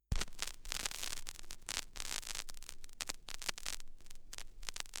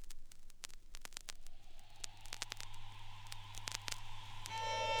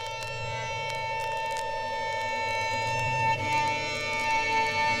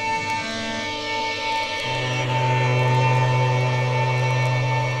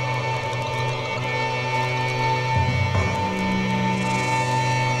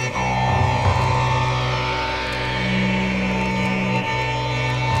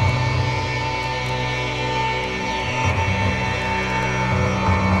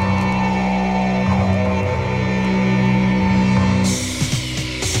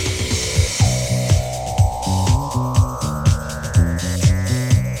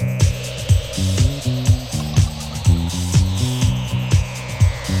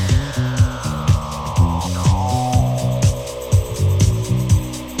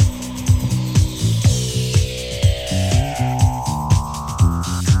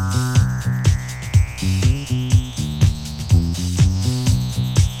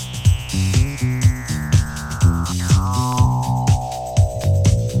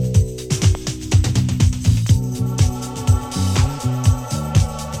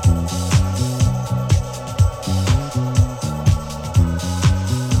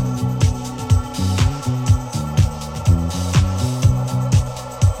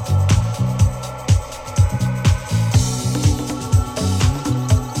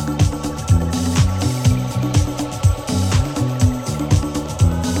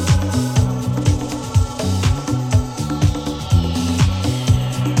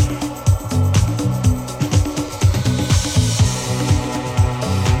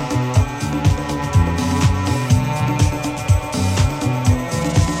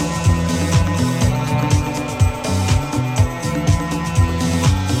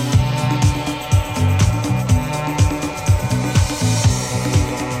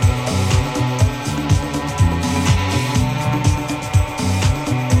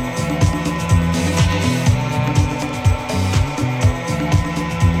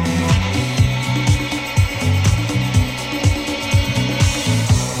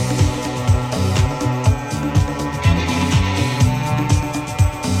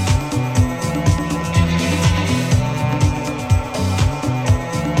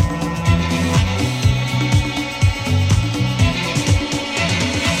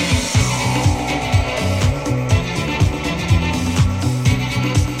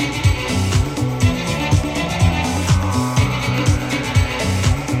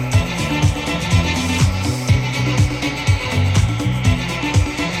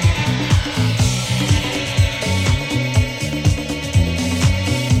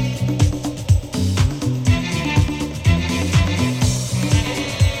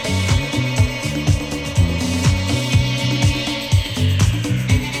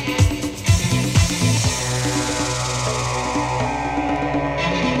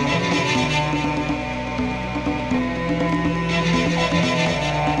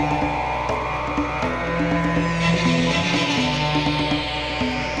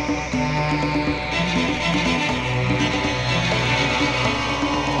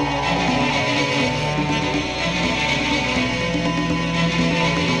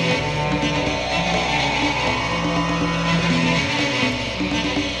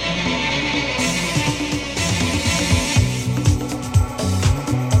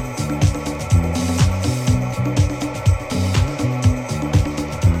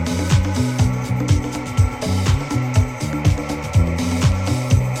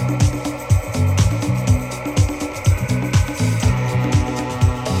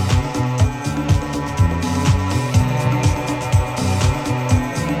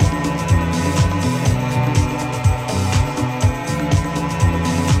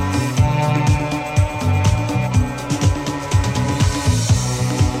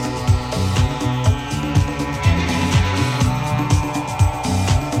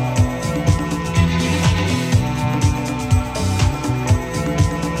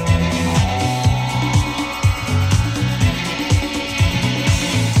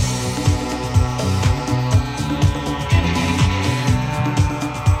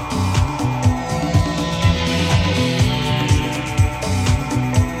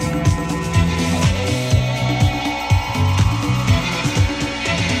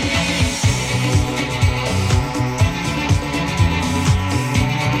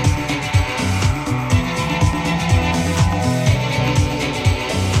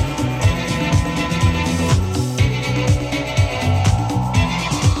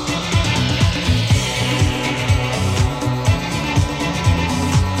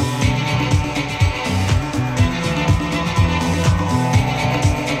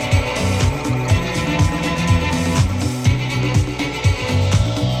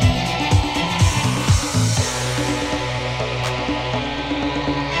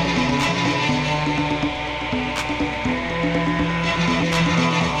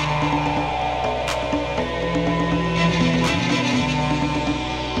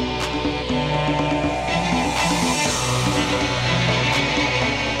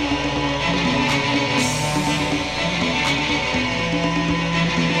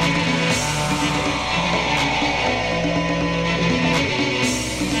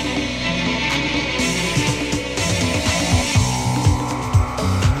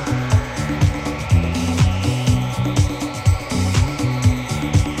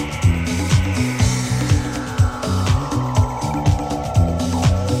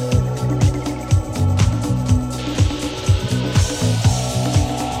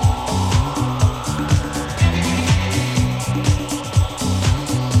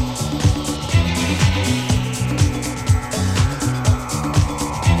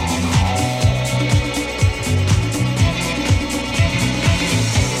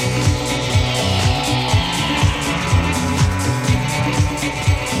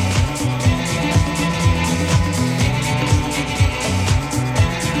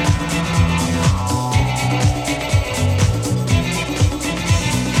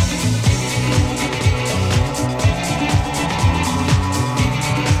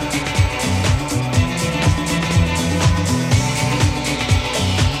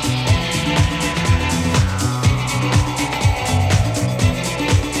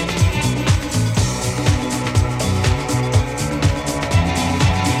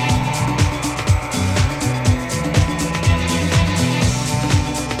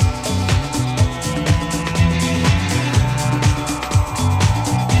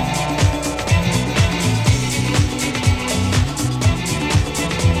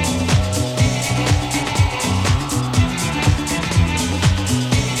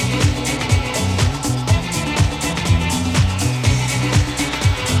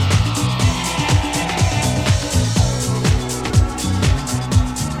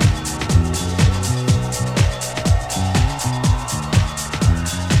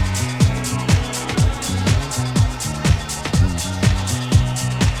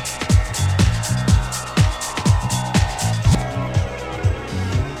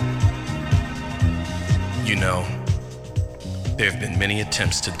You know, there have been many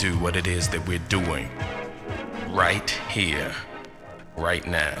attempts to do what it is that we're doing right here, right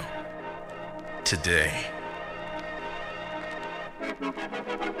now, today.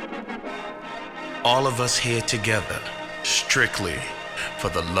 All of us here together, strictly for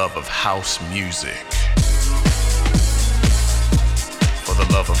the love of house music. For the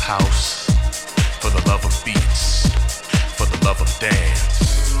love of house, for the love of beats, for the love of dance.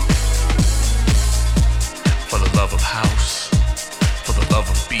 For the love of house, for the love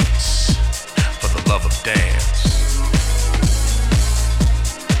of beats, for the love of dance.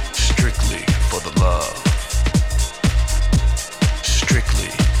 Strictly for the love. Strictly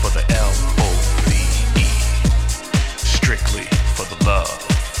for the L-O-V-E. Strictly for the love.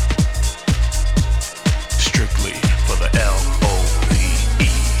 Strictly for the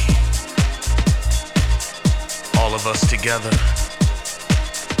L-O-V-E. All of us together,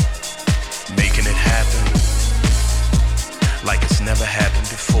 making it happen like it's never happened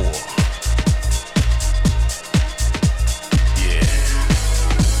before. Yeah.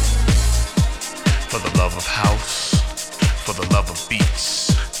 For the love of house, for the love of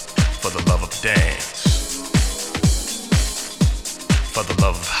beats, for the love of dance. For the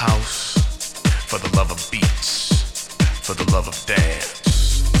love of house, for the love of beats, for the love of dance.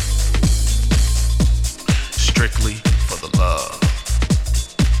 Strictly for the love.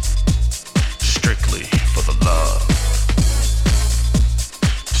 Strictly for the love.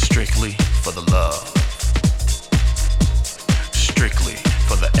 Strictly for the love. Strictly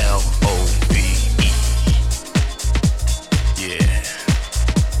for the L-O-V-E. Yeah.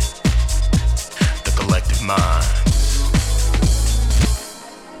 The collective mind.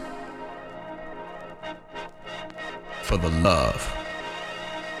 For the love.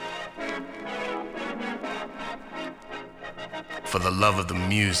 For the love of the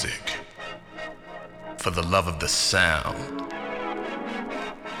music. For the love of the sound.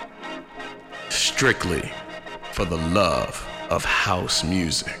 Strictly for the love of house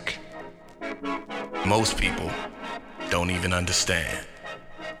music. Most people don't even understand.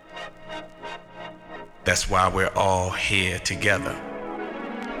 That's why we're all here together.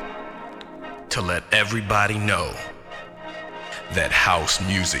 To let everybody know that house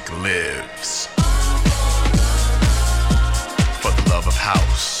music lives. For the love of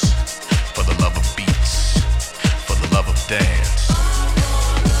house, for the love of beats, for the love of dance.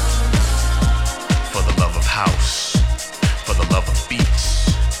 For the love of house, for the love of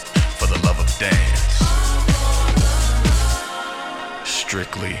beats, for the love of dance.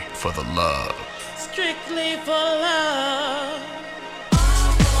 Strictly for the love. Strictly for love.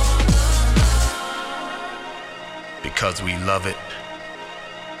 Because we love it,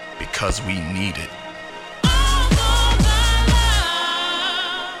 because we need it.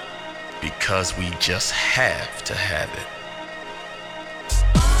 Because we just have to have it.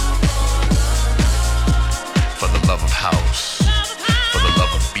 For the love of house, for the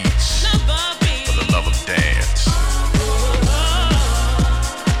love of beats, for the love of dance.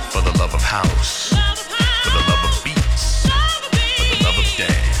 For the love of house, for the love of beats, for the love of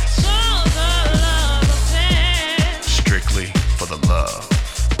dance. Strictly for the love.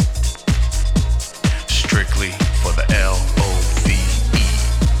 Strictly for the L-O-V-E.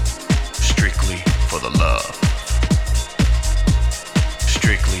 Strictly for the love.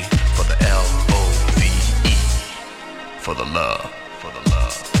 Strictly for the L-O-V-E. For the love, for the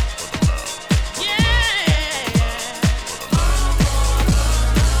love, for the love. For the love, for the love, for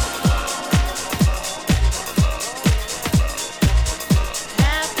the love.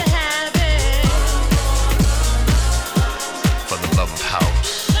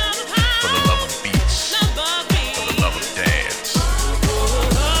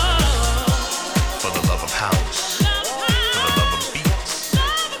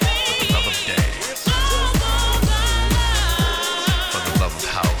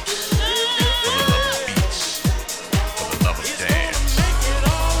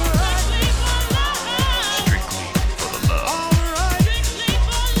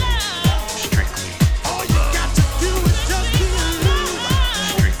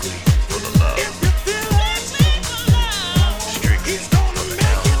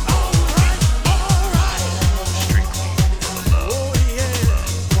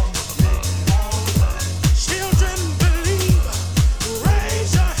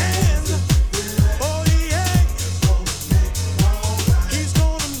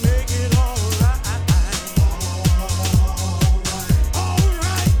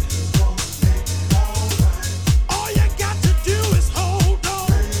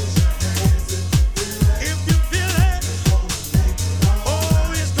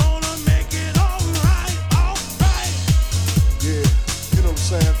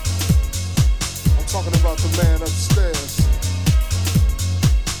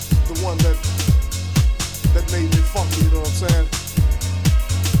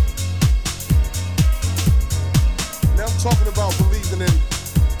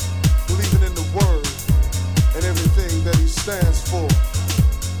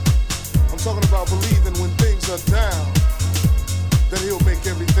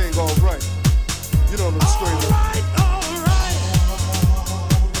 everything alright. You know what I'm screaming. Alright.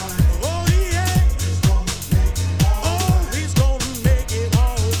 Oh yeah. Oh, he's gonna make it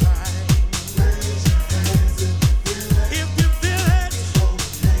alright. If you feel it,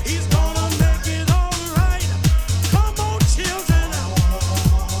 he's gonna make it alright. Come on, children.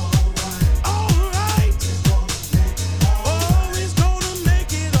 Alright. Oh, he's gonna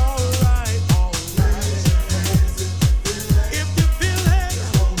make it alright. If you feel it,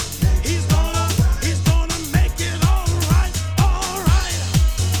 he's gonna make it alright. Alright.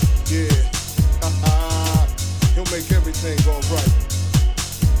 Yeah. He'll make everything alright.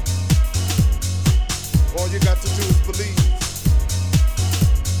 All you got to do is believe.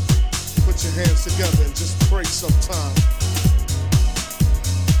 Put your hands together and just pray sometime.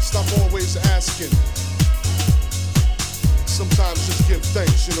 Stop always asking. Sometimes just give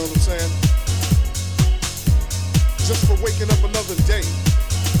thanks, you know what I'm saying? Just for waking up another day.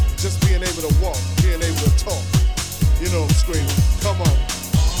 Just being able to walk, being able to talk. You know I'm screaming. Come on.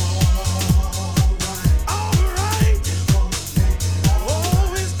 Alright.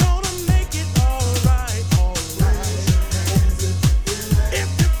 Oh, he's gonna make it alright. If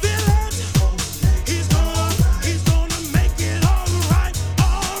you feel it, he's gonna make it alright.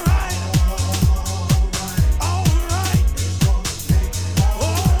 Alright. Alright.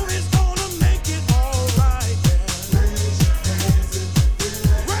 Oh, he's gonna make it alright.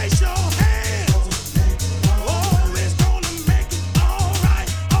 Raise your hands. Oh, he's gonna make it alright.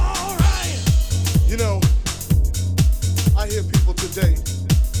 Alright. You know, I hear people today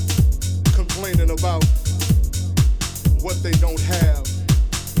complaining about what they don't have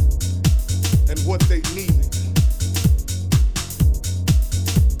and what they need.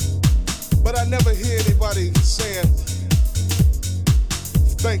 But I never hear anybody saying,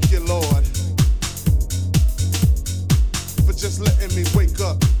 thank you, Lord, for just letting me wake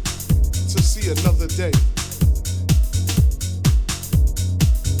up to see another day.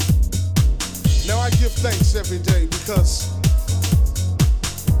 Now I give thanks every day because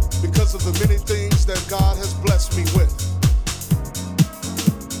of the many things that God has blessed me with.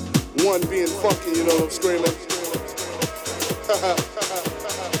 One being funky, you know what I'm screaming?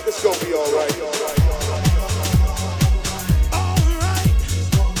 It's gonna be alright. Alright.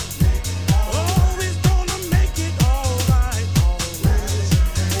 Oh, he's gonna make it alright.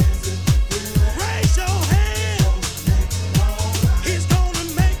 Raise your hands. He's gonna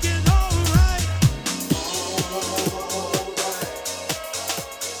make it alright.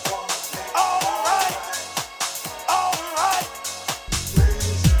 Alright. Alright.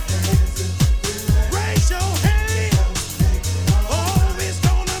 Raise your hands. Oh, he's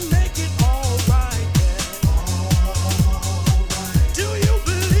gonna make it alright.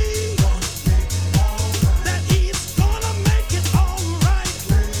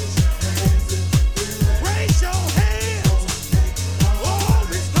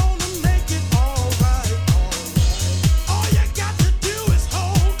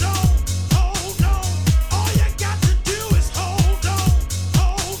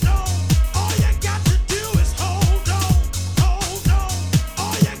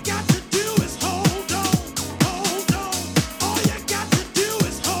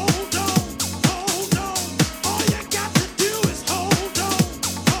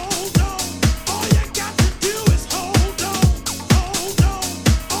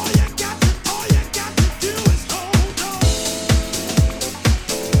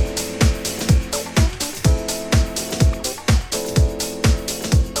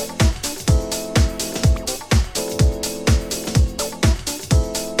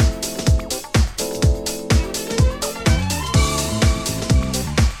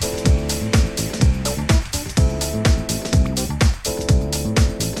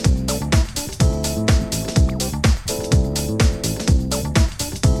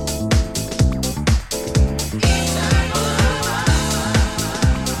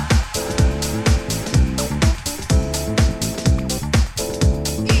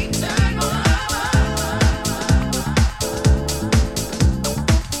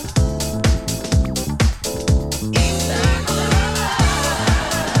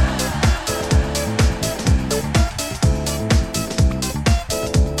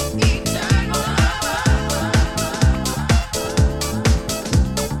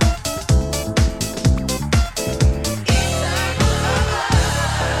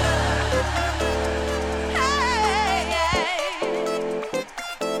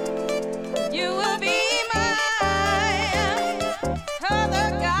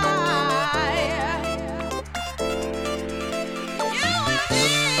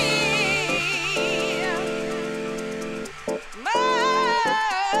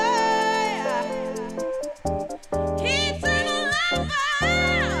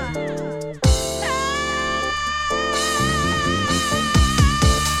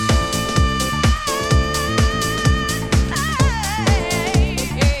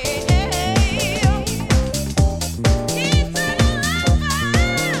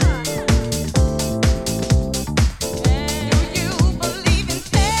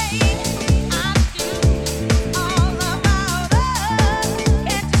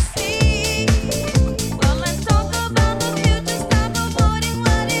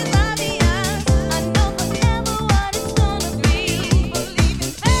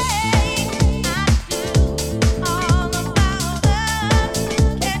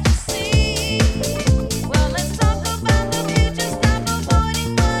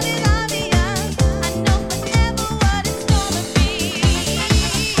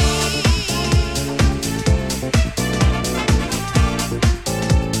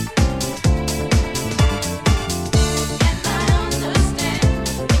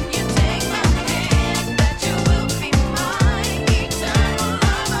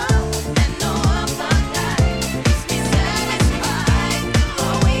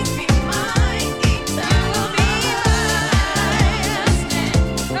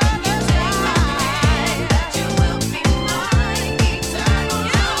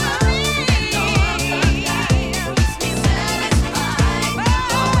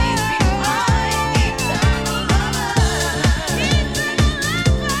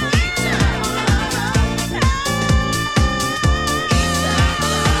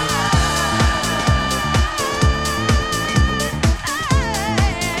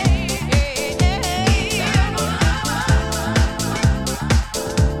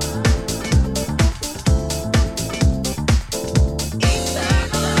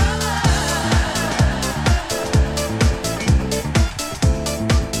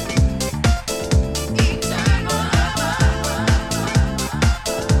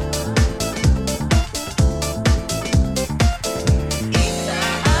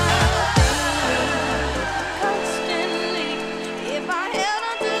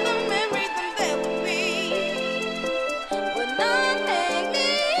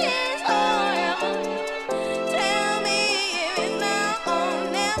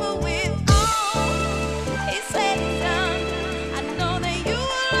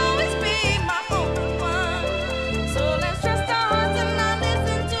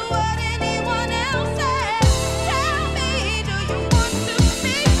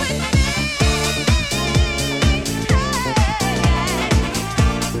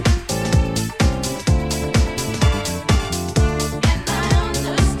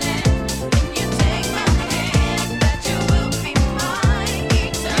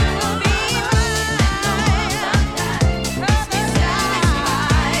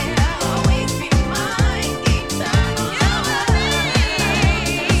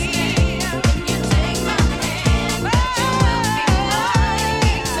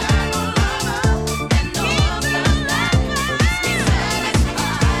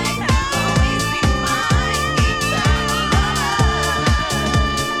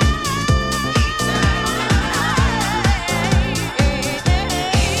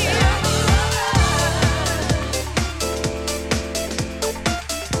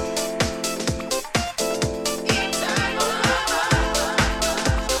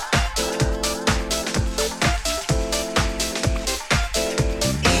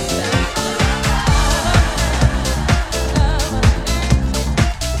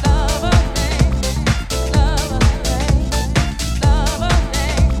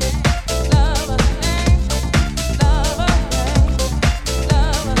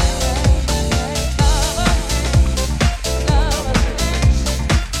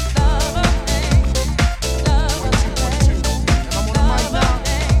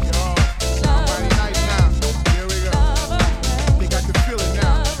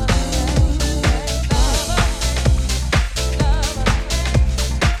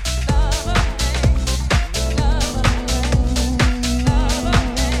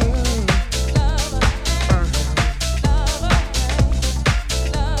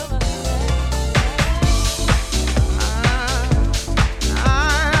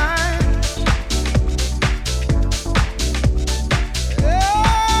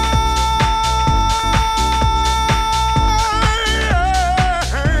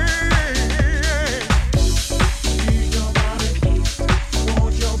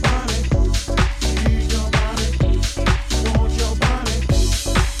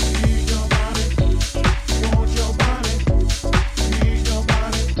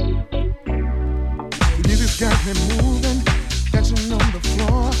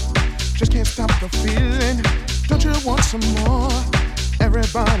 stop the feeling. Don't you want some more?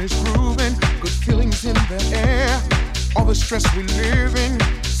 Everybody's grooving, good feelings in the air. All the stress we live in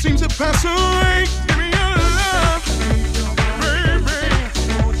seems to pass away. Give me your love, baby.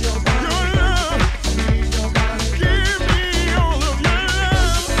 Your love. Give me all of your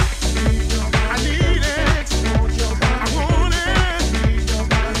love. I need it. I want it.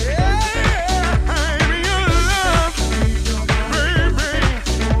 Yeah. Give me your love, baby.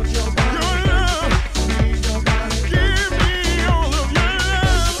 Your love. Give me all of your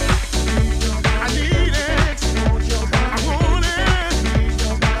love. I need it. I want it.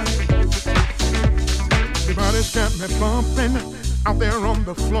 Your body's got me bumping out there on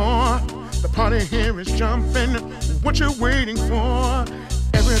the floor. The party here is jumping. What you waiting for?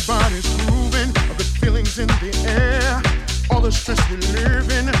 Everybody's grooving. The feelings in the air. All the stress we live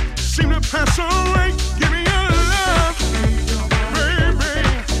in seem to pass away. Give me your love, baby.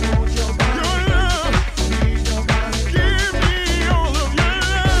 Your love. Give me all of your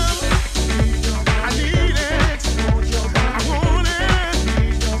love. I need it. I want it.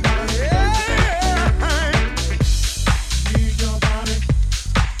 Yeah. Need your body.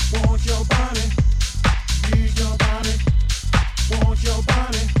 Want your body. Need your body. Want your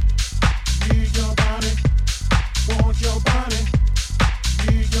body. Need your body. Want your body.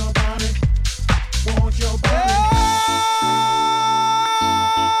 Need your body. Want your body.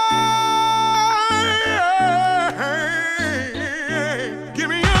 Give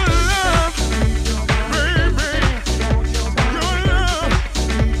me your love, baby. Your love.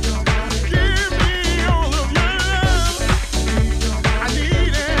 Give me all of your love. I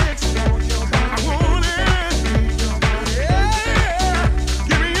need it. I want it. Yeah.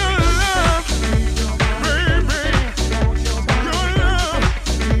 Give me your love, baby. Your love.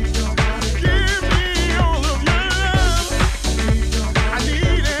 Give me all of your love.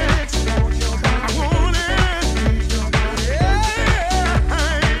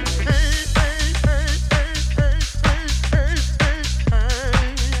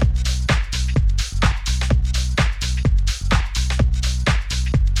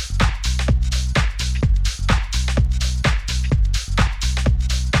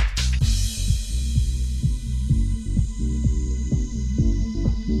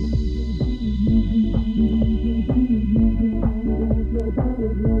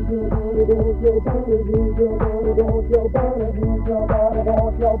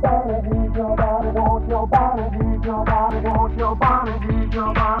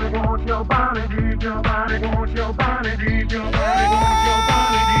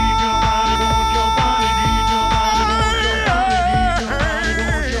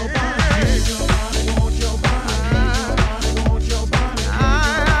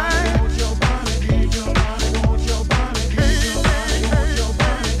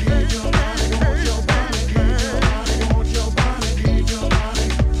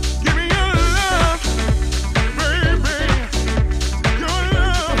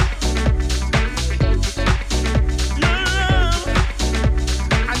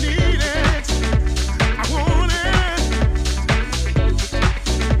 I need it. I want it.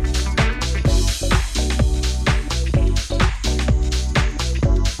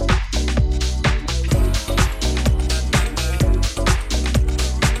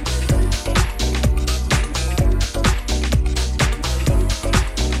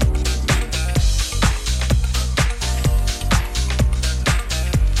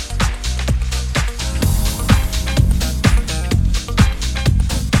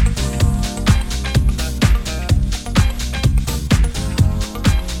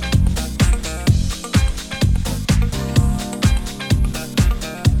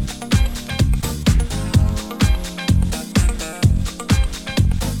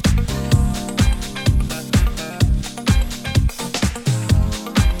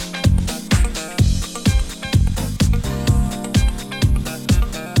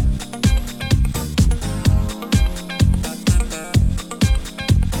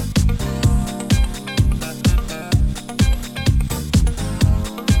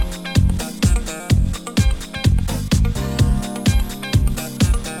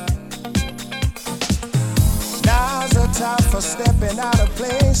 Stepping out of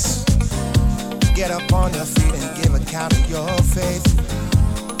place, get up on your feet and give account of your faith.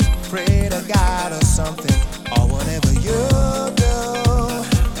 Pray to God or something, or whatever you do.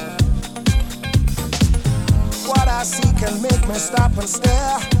 What I see can make me stop and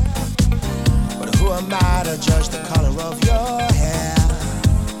stare, but who am I to judge the color of your hair?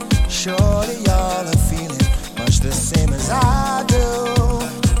 Surely y'all are feeling much the same as I do.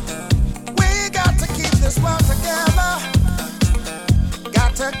 We got to keep this world together.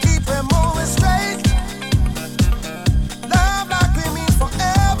 Got to keep it moving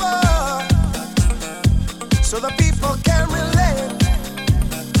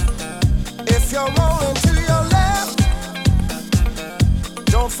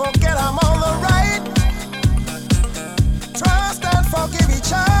Don't forget I'm on the right. Trust and forgive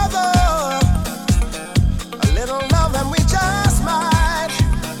each other. A little love and we just might.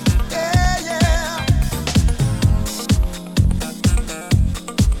 Yeah, yeah.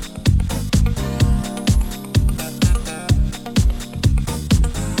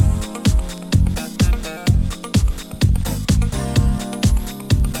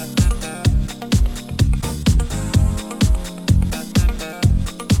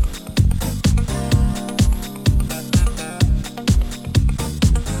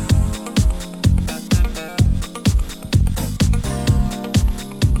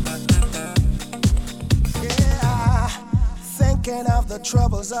 Of the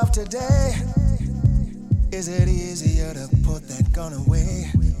troubles of today, is it easier to put that gun away,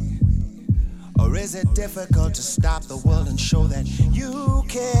 or is it difficult to stop the world and show that you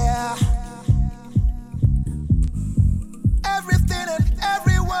care? Everything and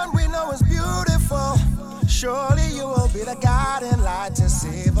everyone we know is beautiful. Surely you will be the guiding light to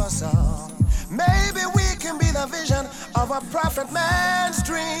save us all. Maybe we can be the vision of a prophet man's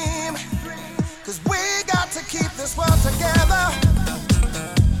dream. 'Cause we got to keep this world together.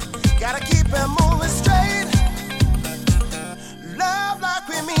 Gotta keep it moving straight. Love like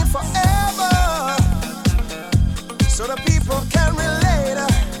we mean forever, so the people can relate.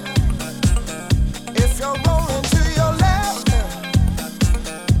 If you're rolling to your left,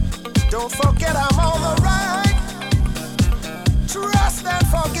 don't forget I'm on the right. Trust and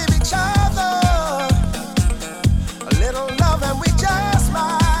forgive each other. A little love and we just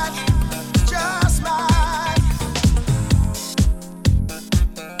might.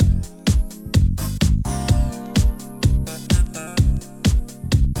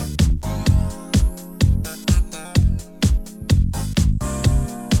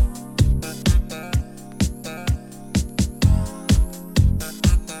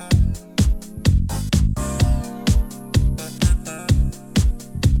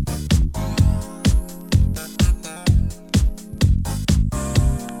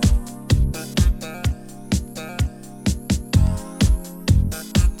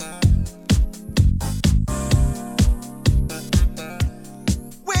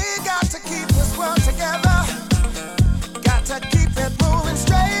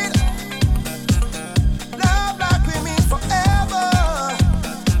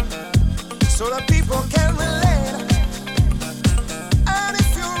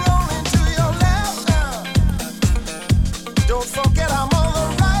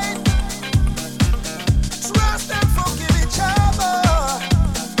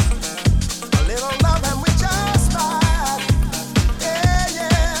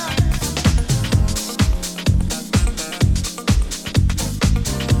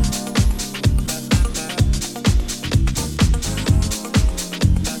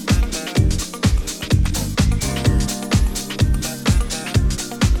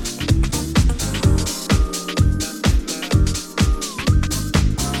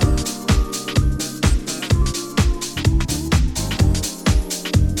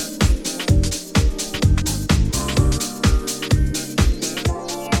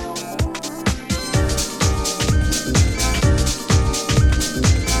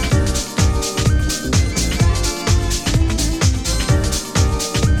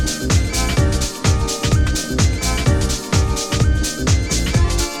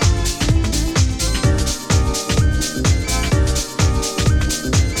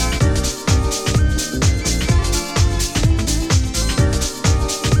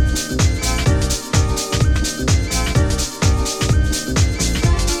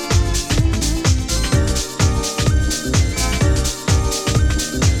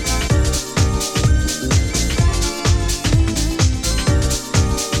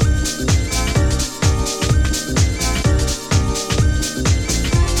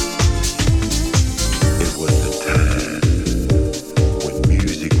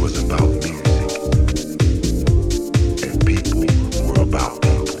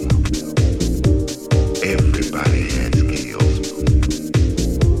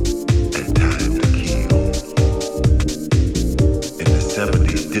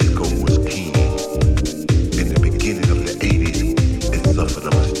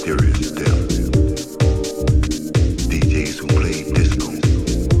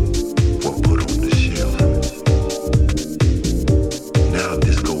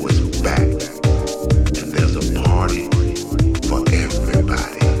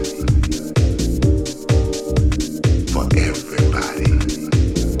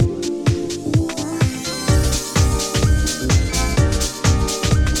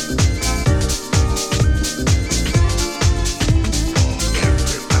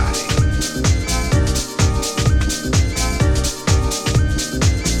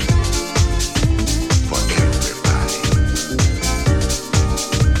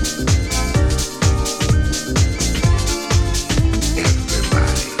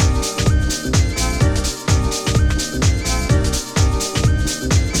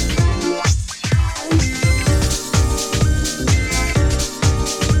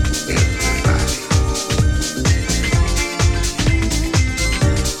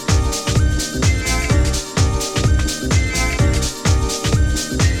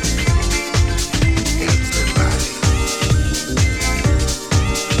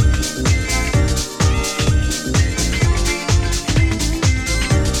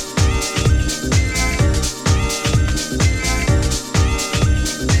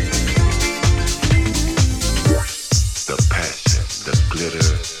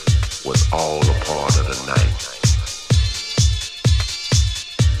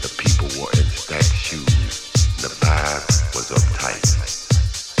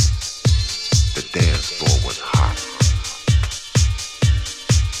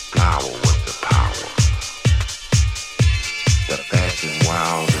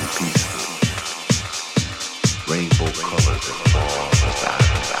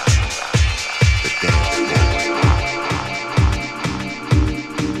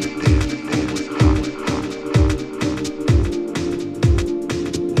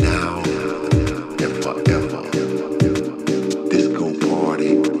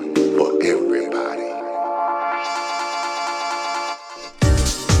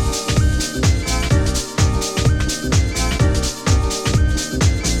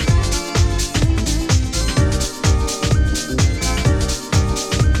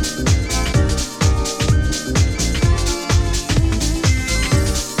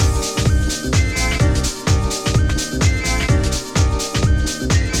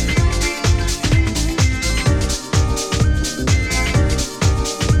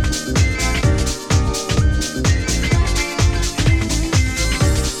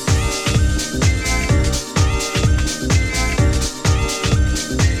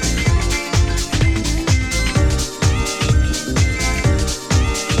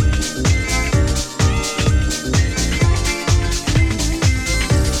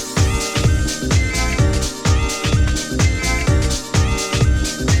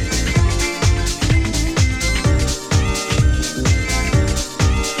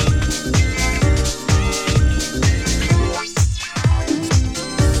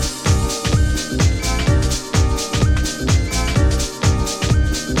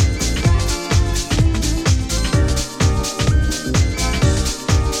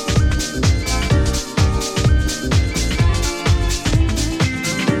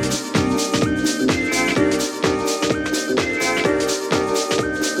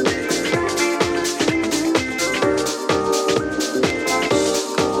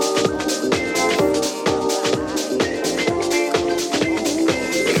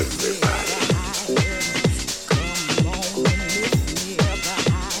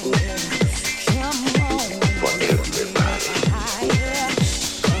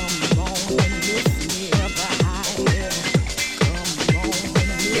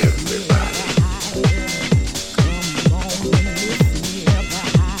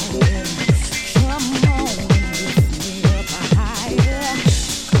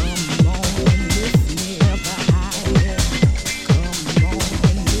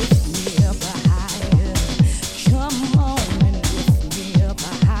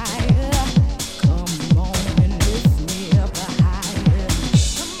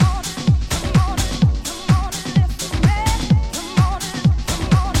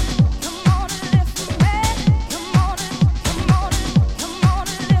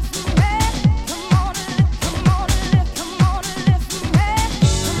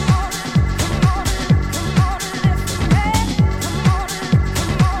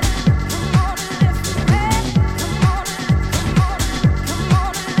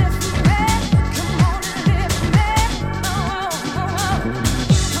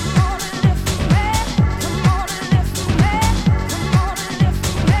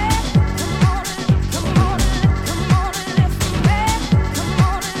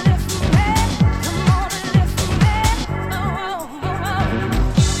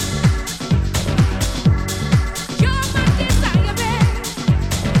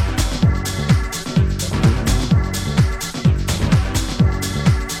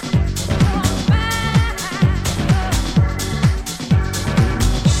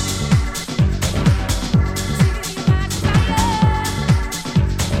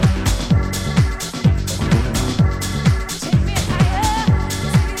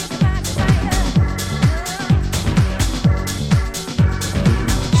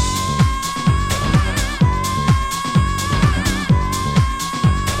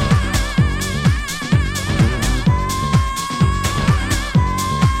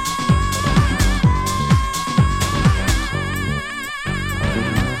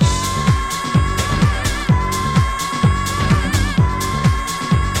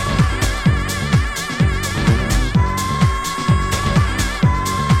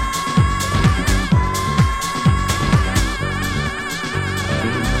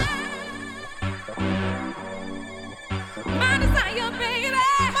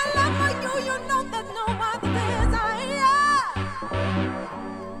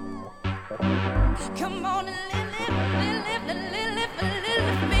 Come on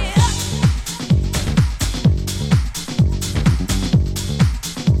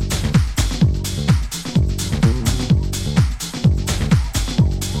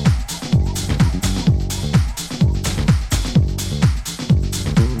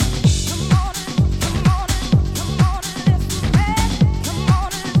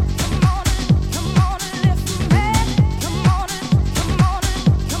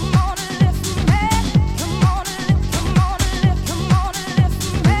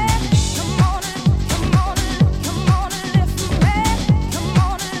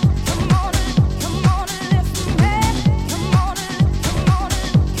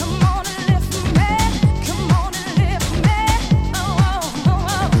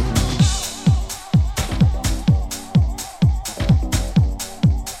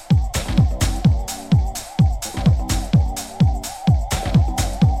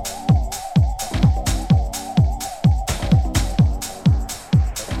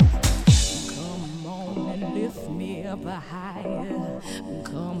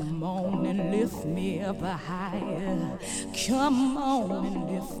up higher. Come on and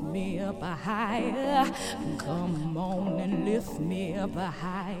lift me up higher. Come on and lift me up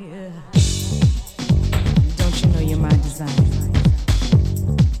higher. Don't you know you're my designer?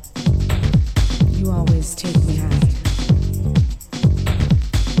 You always take me higher.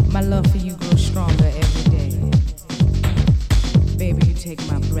 My love for you grows stronger every day. Baby, you take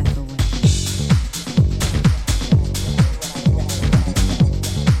my breath away.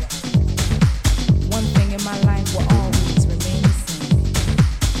 One thing in my life will always remain the same.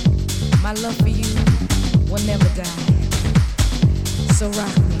 My love for you will never die. So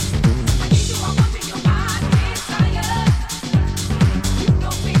rock me. I need you all up in your mind, desire. You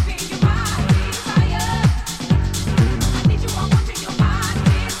know, baby, you're my desire. I need you all up in your mind,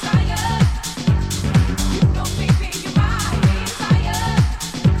 desire. You know, baby, you're my desire.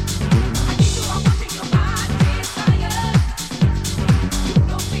 I need you all up in your mind, desire. You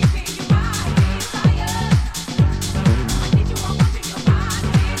know, baby, you're my desire. I need you all up in your mind,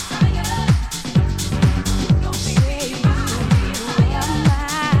 desire. You know, baby, you're my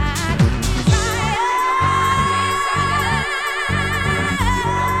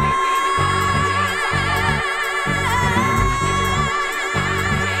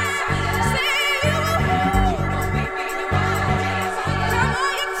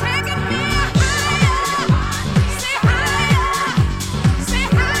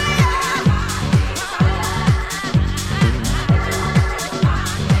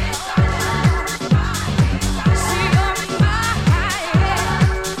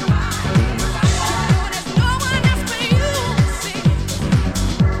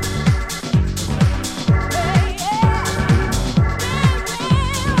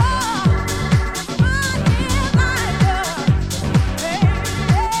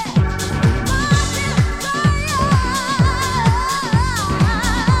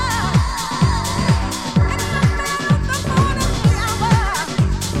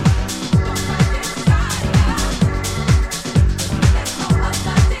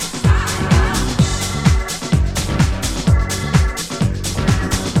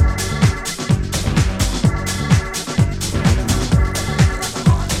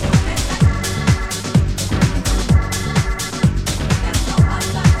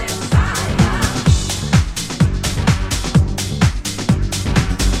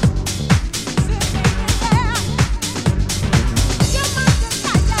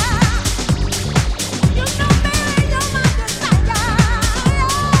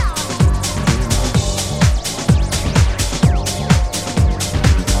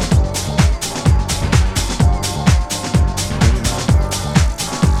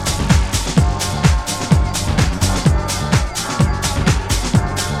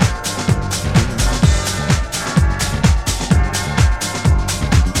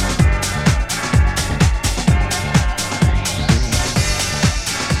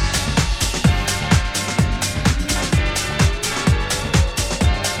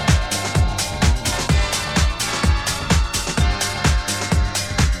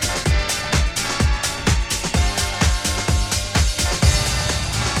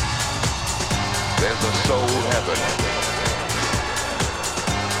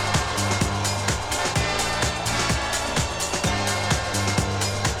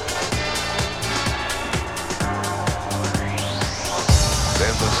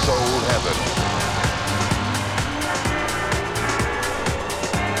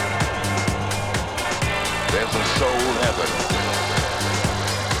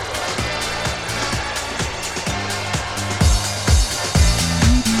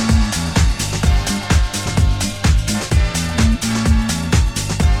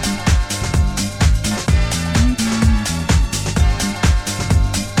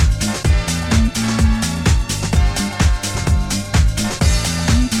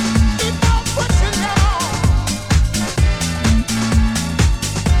If I put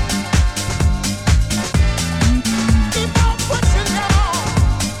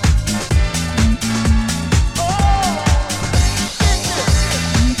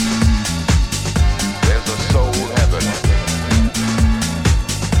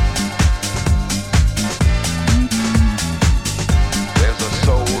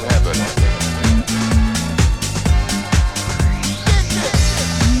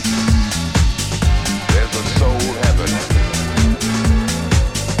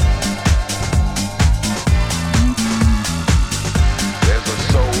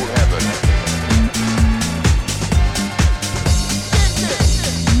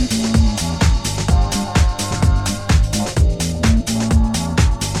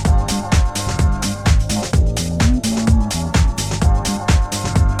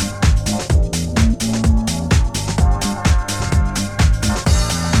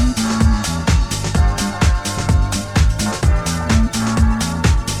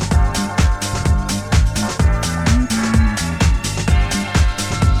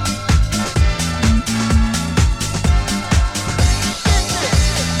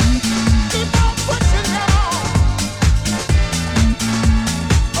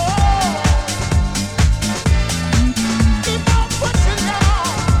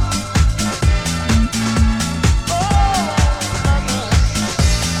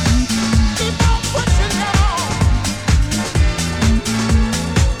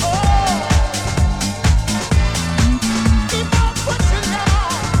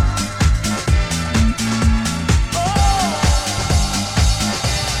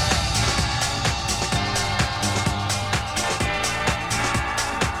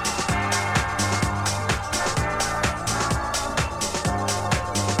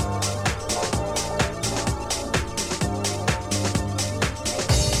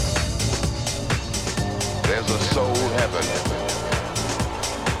There's a soul heaven.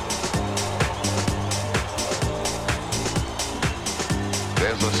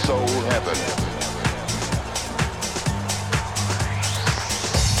 There's a soul heaven.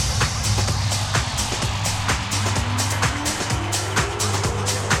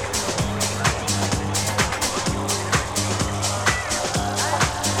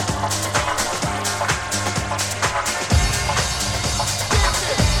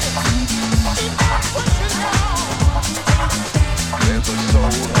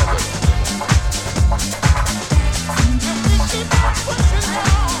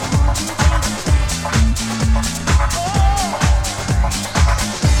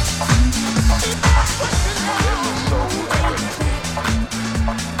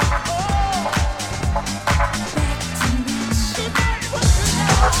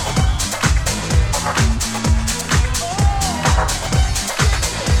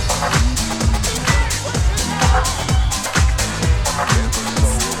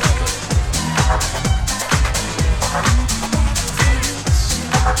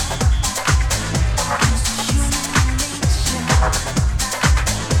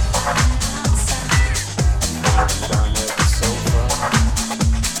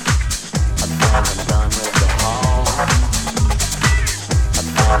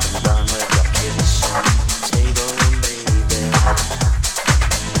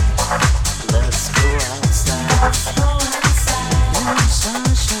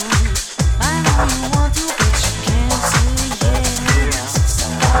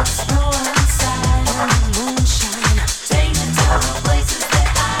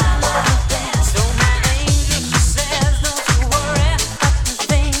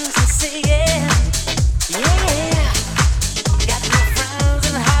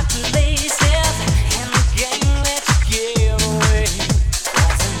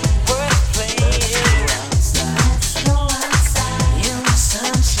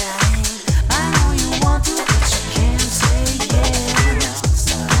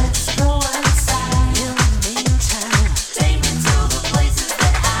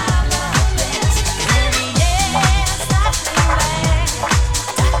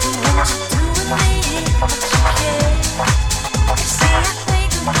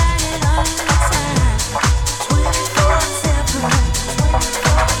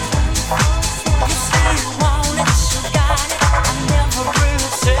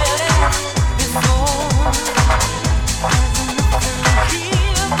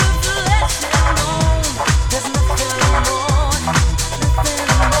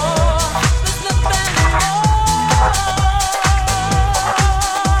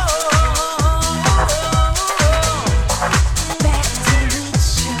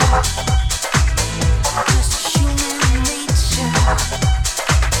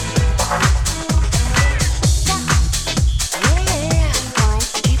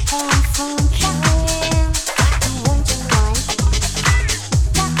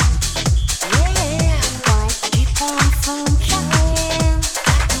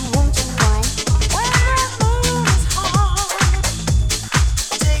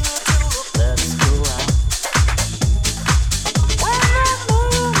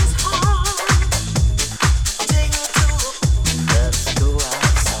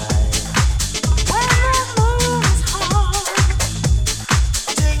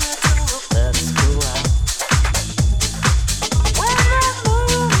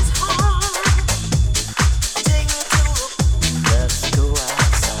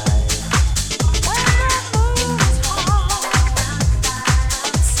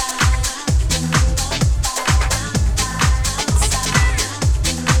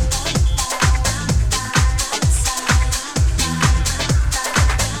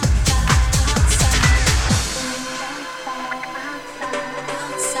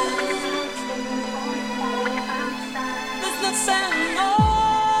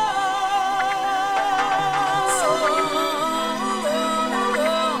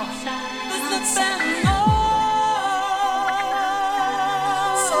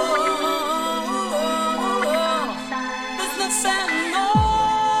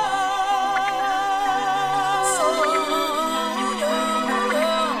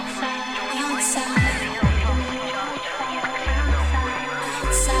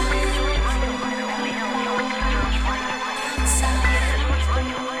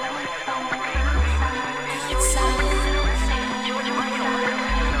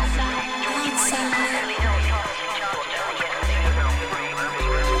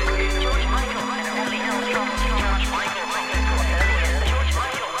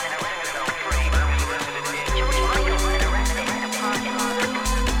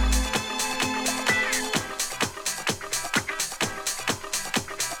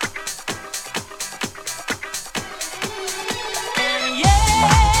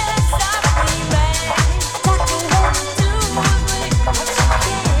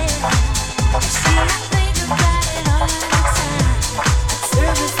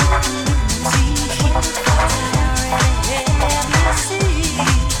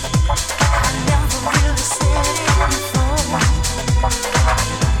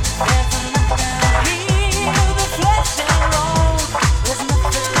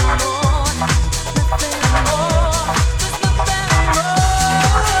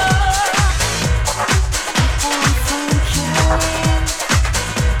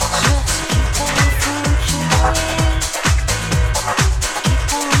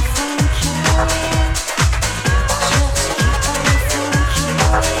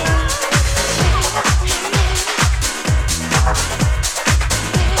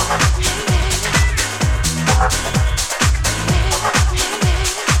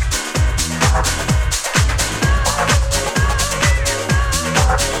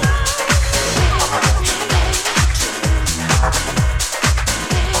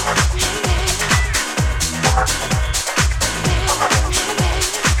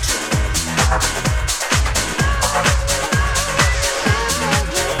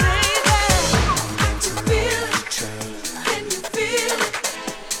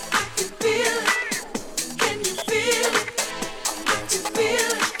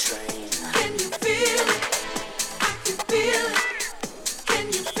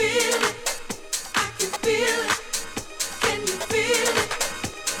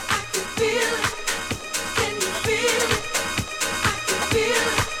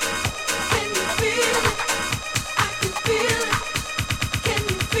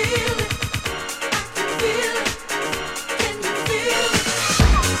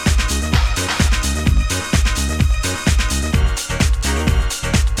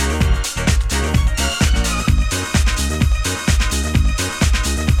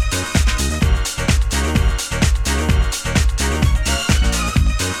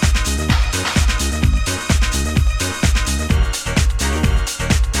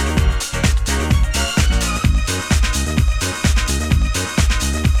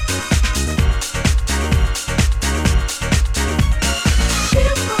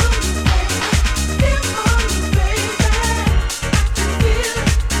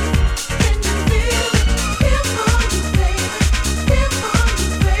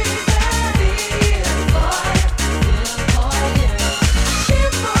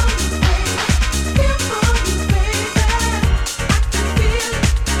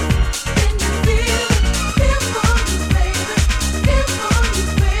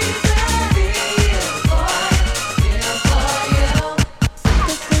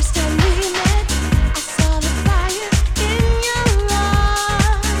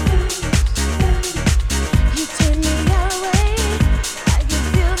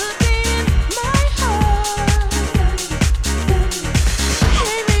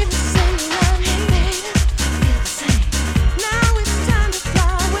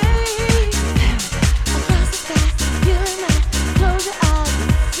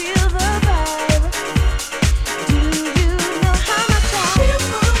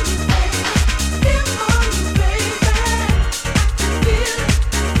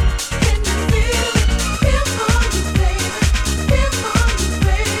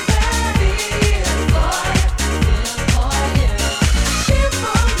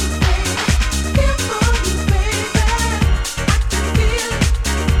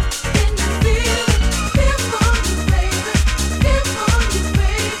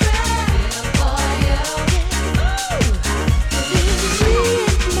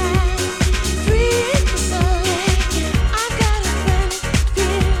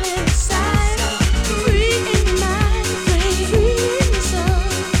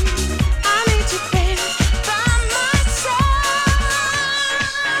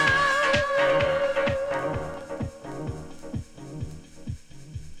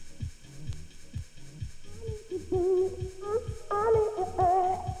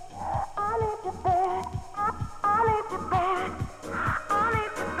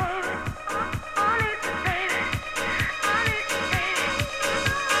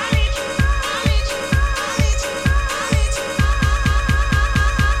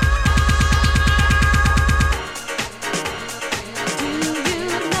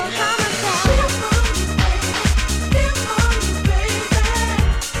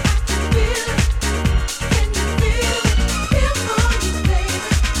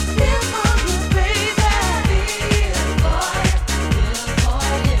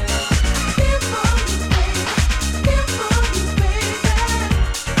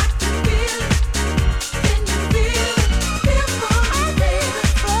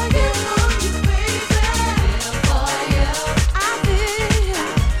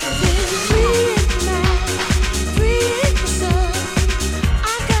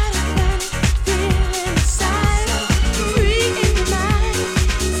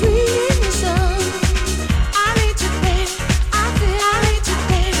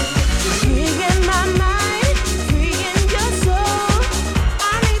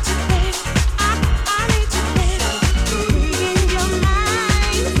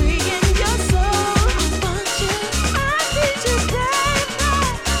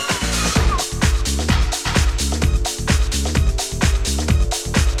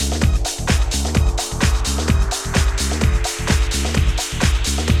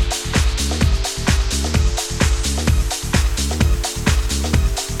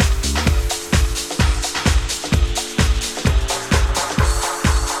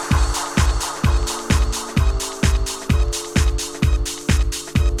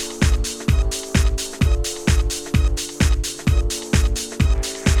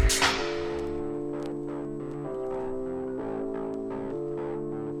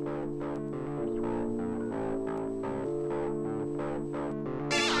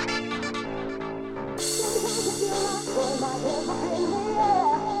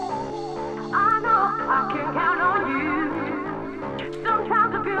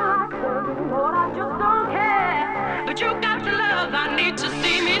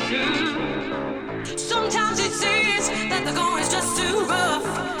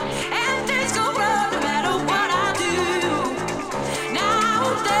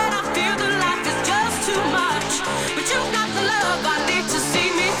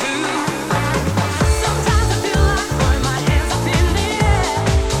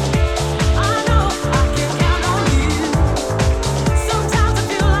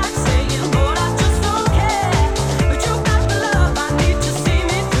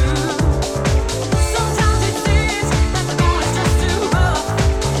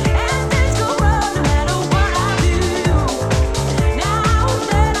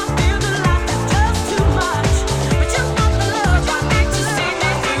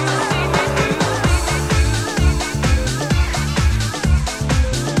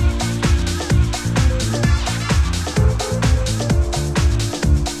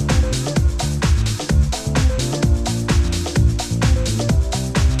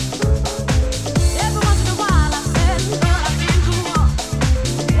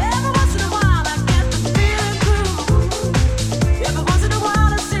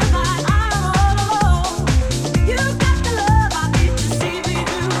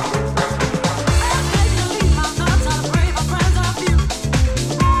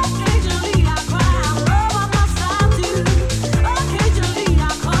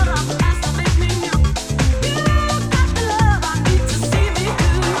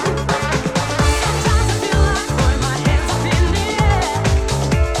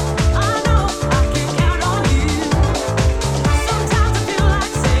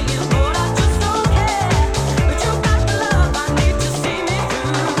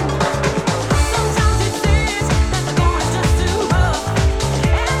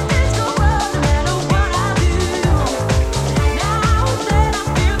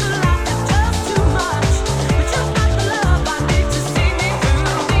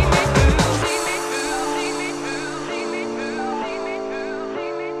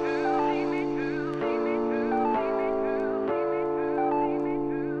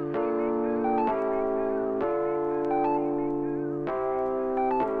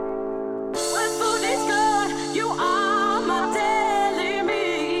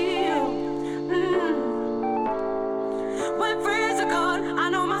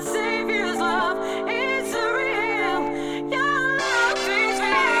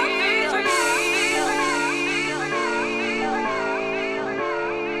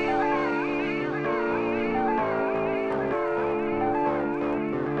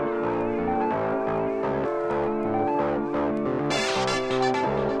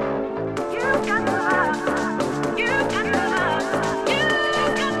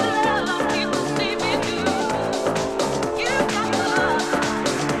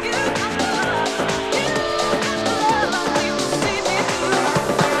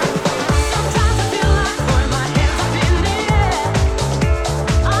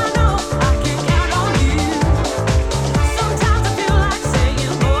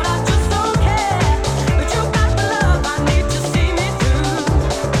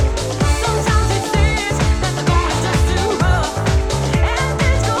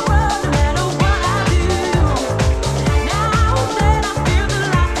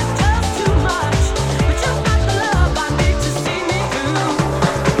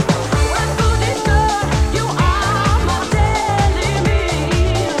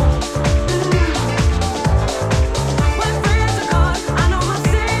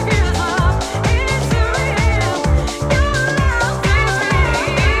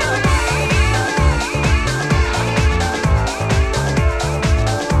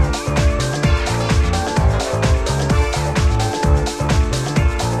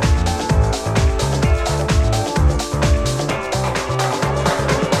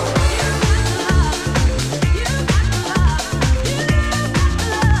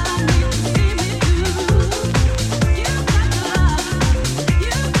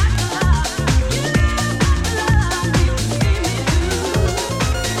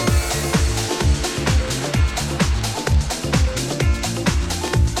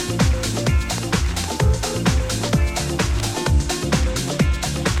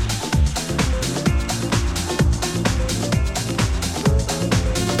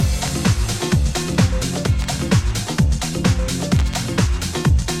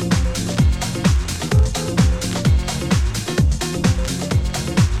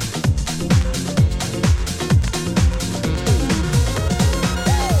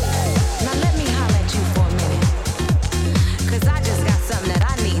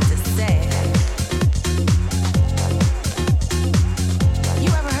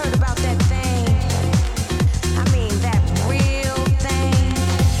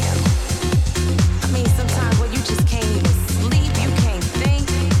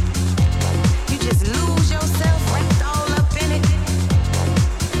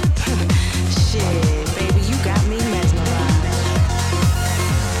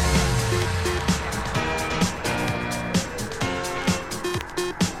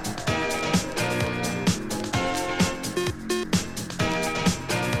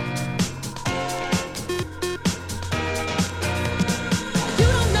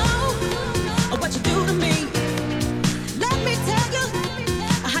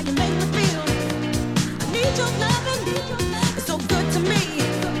 don't